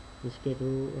हैं। इसके थ्रू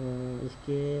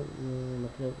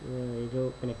मतलब ये जो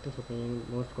कनेक्टर्स होते हैं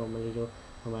मोस्ट कॉमनली जो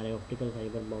हमारे ऑप्टिकल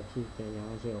फाइबर बॉक्सेस हैं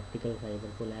जहाँ से ऑप्टिकल फाइबर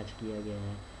को लैच किया गया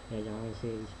है या जहाँ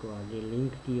से इसको आगे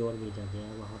लिंक की ओर भेजा गया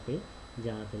है वहाँ पे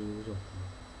ज़्यादातर यूज़ होती है।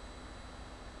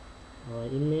 और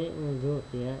इनमें जो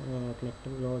होती है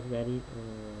कनेक्टर लॉस वेरी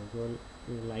जो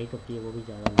लाइट होती है वो भी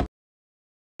ज़्यादा।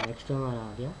 नेक्स्ट हमारा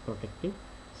आ गया प्रोटेक्टिव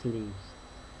स्लीव्स।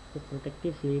 तो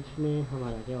प्रोटेक्टिव स्लीव्स में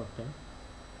हमारा क्या होता है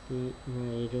कि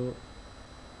ये जो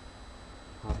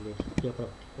आप देख सकते हो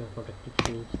प्रोटेक्टिव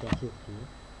स्लीव्स कैसी होती है।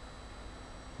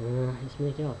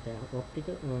 इसमें क्या होता है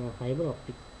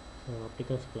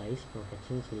optical splice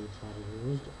protection sleeves are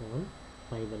used on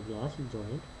fiberglass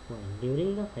joint point during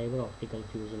the fiber optical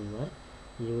fusion work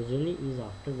usually is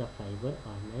after the fiber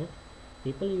are melt.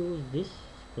 People use this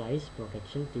splice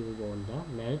protection tube on the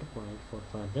melt point for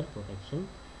further protection.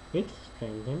 It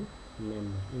strengthens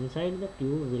member inside the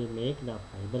tube will make the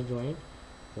fiber joint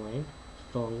point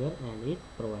stronger and it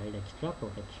provide extra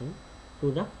protection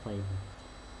to the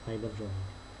fiber joint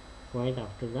point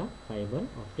after the fiber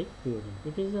optic fusion.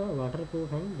 It is a waterproof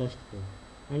and dust proof.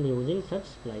 And using such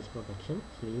splice protection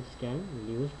sleeves can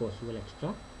reduce possible extra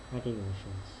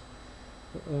attenuations.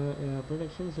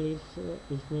 Protection sleeves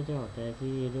इसमें क्या होता है कि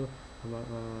ये जो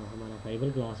हमारा fibre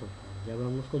glass होता है जब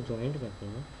हम उसको जॉइंट करते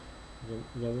हैं,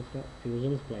 जब उसका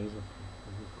फ्यूजन स्प्लाइस होता है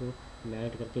उसको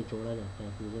मैट करके जोड़ा जाता है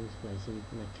फ्यूजन स्प्लाइसिंग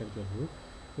मेथड के थ्रू,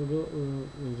 तो जो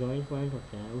जॉइंट पॉइंट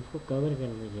होता है उसको कवर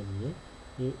करने के लिए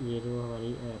ये जो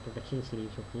हमारी प्रोटेक्शन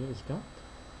स्लीव्स होती हैं इसका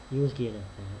यूज़ किया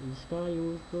जाता है। इसका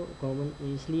यूज़ तो कॉमन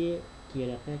इसलिए किया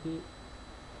जाता है कि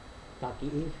ताकि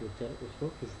इन फ्यूचर उसको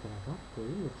किसी तरह का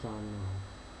कोई नुकसान ना हो,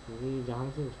 क्योंकि जहाँ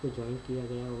से उसको जॉइंट किया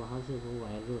गया है वहाँ से वो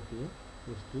वायर जो होती है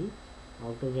उसकी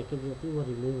आउटर जैकेट जो होती है वो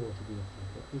रिमूव हो चुकी होती है।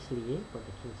 तो इसलिए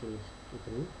प्रोटेक्शन स्लीव्स के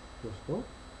थ्रू उसको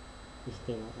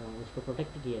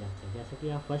प्रोटेक्ट किया जाता है। जैसा कि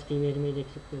आप फर्स्ट इमेज में देख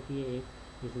सकते हो कि ये एक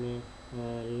इसमें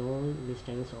लॉन्ग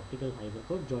डिस्टेंस ऑप्टिकल फाइबर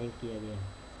को जॉइंट किया गया है।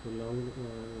 तो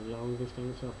long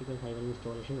distance optical fibre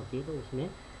installation होती है तो उसमें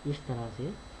इस तरह से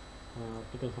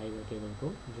ऑप्टिकल फाइबर केबल को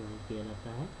जॉइंट किया जाता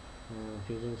है।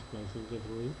 फ्यूजन स्प्लाइसिंग के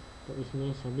थ्रू ही। तो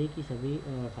इसमें सभी की सभी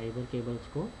फाइबर केबल्स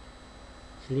को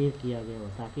स्लीव किया गया हो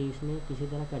ताकि इसमें किसी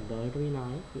तरह का डर्ट भी ना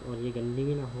आए और ये गंदी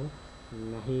भी ना हो,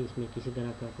 ना ही इसमें किसी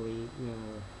तरह का कोई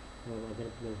अगर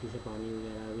गलती से पानी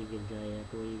वगैरह भी गिर जाए या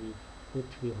कोई भी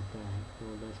कुछ भी होता है तो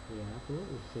डस्ट वगैरह तो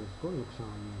उससे उसको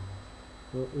नुकसान नहीं हो।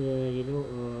 तो ये जो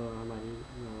हमारी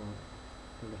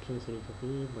प्रोडक्शन सीरीज होती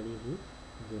है ये बड़ी ही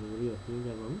ज़रूरी होती है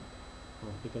जब हम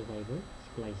ऑप्टिकल फाइबर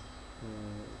स्प्लाइस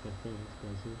करते हैं,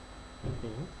 स्प्लाइसिंग करते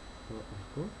हैं तो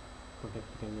उसको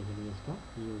प्रोटेक्ट करने के लिए इसका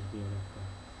यूज़ किया जाता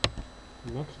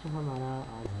है। नेक्स्ट हमारा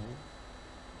आज है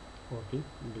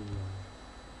OTDR।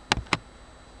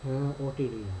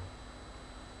 OTDR,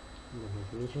 the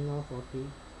definition of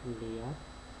OTDR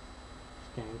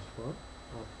stands for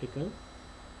optical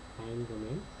time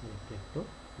domain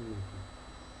reflectometer,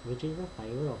 which is a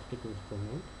fiber optic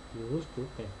instrument used to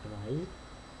characterize,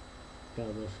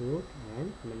 troubleshoot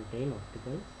and maintain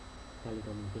optical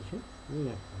telecommunication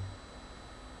network।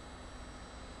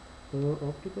 तो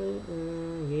ऑप्टिकल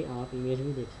ये आप इमेज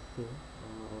भी देख सकते हो।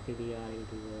 OTDR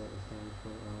stand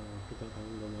for optical time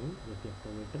domain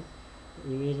reflectometer.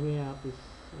 Image में आप इस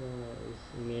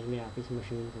इमेज में आप इस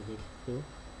मशीन को देख सकते हो।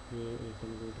 ये एक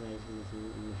कंप्यूटराइज्ड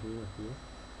मशीन होती है।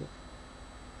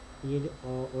 तो ये जो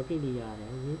OTDR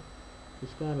है ये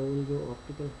इसका रोल जो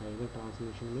ऑप्टिकल फाइबर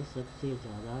ट्रांसमिशन में सबसे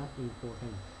ज़्यादा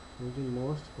इम्पोर्टेंट, क्योंकि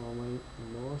most common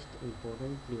most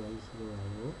important device जो है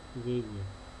वो यही है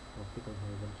ऑप्टिकल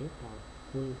फाइबर के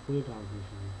फुल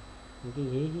ट्रांसमिशन में, क्योंकि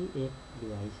ये ही एक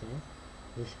डिवाइस है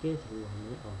जिसके थ्रू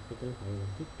हमें ऑप्टिकल फाइबर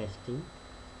की टेस्टिंग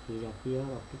की जाती है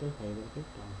और ऑप्टिकल फाइबर के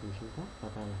ट्रांसमिशन का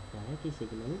पता लगता है कि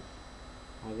सिग्नल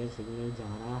अगर सिग्नल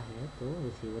जा रहा है तो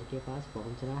रिसीवर के पास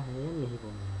पहुंच रहा है या नहीं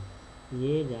पहुंच रहा है।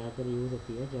 ये ज़्यादातर यूज़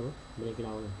होती है जब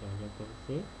ब्रेकडाउन होता है, जब कहीं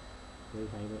से कोई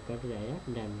फाइबर कट जाए या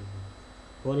डैमेज हो।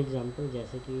 फॉर एग्ज़ाम्पल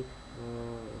जैसे कि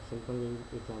सिंपल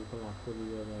एग्ज़ाम्पल आपको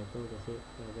दिया जाए तो जैसे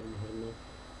अगर घर में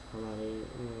हमारे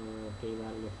कई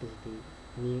बार इलेक्ट्रिसिटी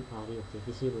नहीं आ रही होती है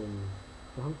किसी रूम में,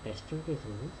 तो हम टेस्टर के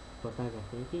थ्रू पता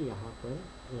करते हैं कि यहाँ पर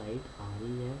लाइट आ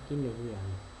रही है कि नहीं आ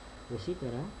रही। उसी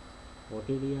तरह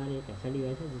OTDR एक ऐसा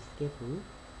डिवाइस है जिसके थ्रू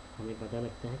हमें पता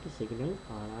लगता है कि सिग्नल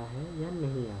आ रहा है या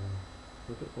नहीं आ रहा है।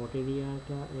 क्योंकि OTDR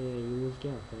का यूज़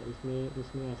क्या होता है,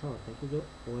 इसमें ऐसा होता है कि जो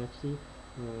OFC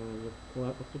जो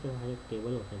ऑप्टिकल फाइबर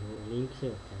केबल होता है जो लिंक से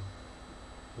होता है,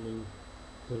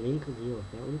 लिंक दिए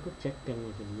होते हैं उनको चेक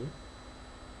करने के लिए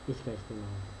इसका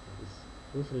इस्तेमाल होता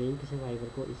है। उस लिंक से फाइबर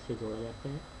को इससे जोड़ा जाता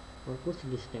है और कुछ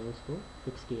डिस्टेंस को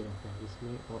फिक्स किया जाता है।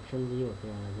 इसमें ऑप्शन दिए होते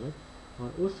हैं अलग अलग,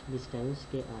 और उस डिस्टेंस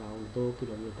के अराउंड 2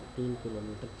 किलोमीटर 3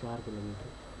 किलोमीटर 4 किलोमीटर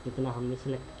जितना हमने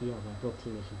सेलेक्ट किया होगा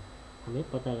अप्रोक्सीमेशन, हमें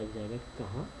पता लग जाएगा कि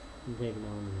कहाँ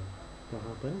ब्रेकडाउन हुआ,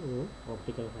 कहाँ पर वो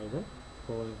ऑप्टिकल फाइबर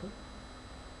फॉल्ट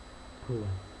हुआ।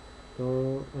 तो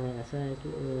ऐसा है कि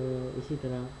इसी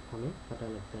तरह हमें पता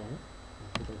लगता है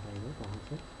ऑप्टिकल फाइबर कहाँ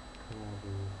से खराब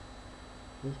हुई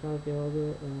है। इसका उपयोग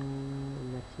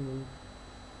मैक्सिमम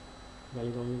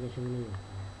टेलीकम्युनिकेशन में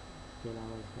होता है, इसके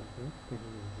अलावा इसका उपयोग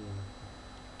कहीं नहीं किया जाता।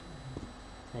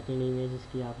 सेकेंड इमेज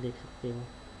इसकी आप देख सकते हो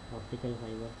optical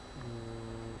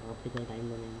fibre optical time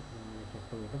domain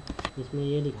reflectometer. इसमें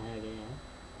ये दिखाया गया है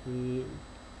कि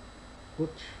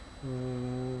कुछ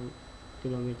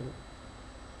किलोमीटर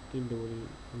की दूरी,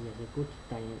 जैसे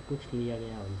कुछ लिया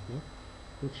गया और इसमें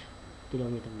कुछ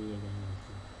किलोमीटर लिए गए हैं,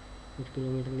 इसमें कुछ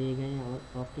किलोमीटर लिए गए हैं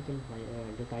और ऑप्टिकल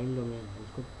जो टाइम डोमेन है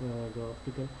उसको जो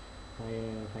ऑप्टिकल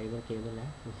फाइबर केबल है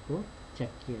उसको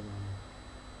चेक किया जा रहा है।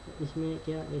 तो इसमें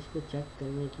क्या इसको चेक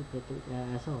करने की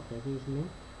ऐसा होता है कि इसमें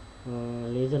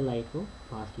लेज़र लाइट को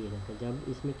पास किया जाता है। जब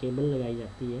इसमें केबल लगाई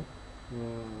जाती है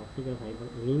ऑप्टिकल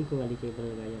फाइबर लिंक वाली केबल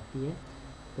लगाई जाती है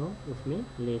तो उसमें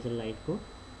लेज़र लाइट को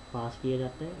पास किया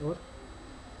जाता है और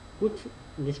कुछ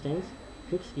डिस्टेंस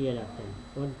फिक्स किया जाता है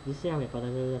और जिससे हमें पता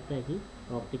चल जाता है कि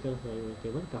ऑप्टिकल फाइबर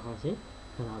केबल कहाँ से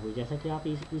ख़राब हुई। जैसा कि आप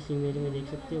इस इमेज में देख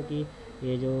सकते हो कि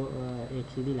ये जो एक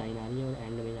सीधी लाइन आ रही है और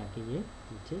एंड में जाके ये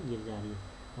नीचे गिर जा रही है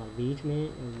और बीच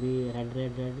में भी रेड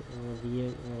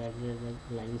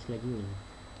लाइंस लगी हुई हैं।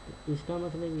 तो इसका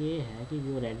मतलब ये है कि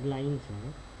जो रेड लाइंस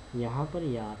हैं यहाँ पर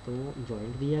या तो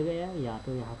जॉइंट दिया गया है या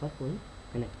तो यहाँ पर कोई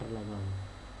कनेक्टर लगा हुआ है।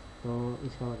 तो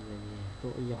इसका मतलब ये है,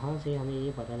 तो यहाँ से हमें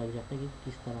ये पता लग जाता है कि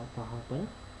किस तरह कहाँ पर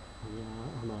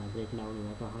हमारा ब्रेकडाउन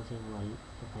हुआ, कहाँ से हमारी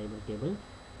फाइबर केबल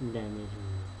डैमेज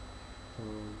हुई है। तो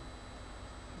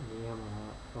ये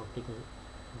हमारा ऑप्टिकल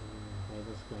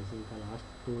फाइबर स्प्लाइसिंग का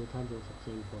लास्ट टूल था जो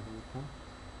सबसे इम्पोर्टेंट था।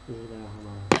 इसी तरह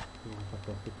हमारा यहाँ पर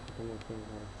टॉपिक खत्म होते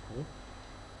हैं सारे।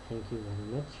 Thank you very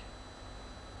much.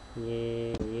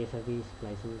 ये सभी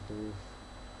स्प्लाइसिंग टूल्स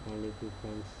एंड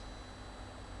इक्विपमेंट्स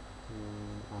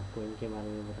आपको इनके बारे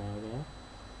में बताया गया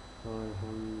और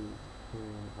हम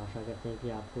आशा करते हैं कि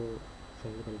आपको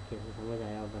सही तरीके से समझ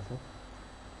आया होगा सब।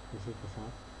 इसी के साथ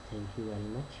थैंक यू वेरी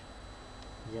मच।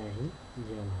 जय हिंद,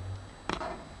 जय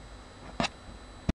भारत।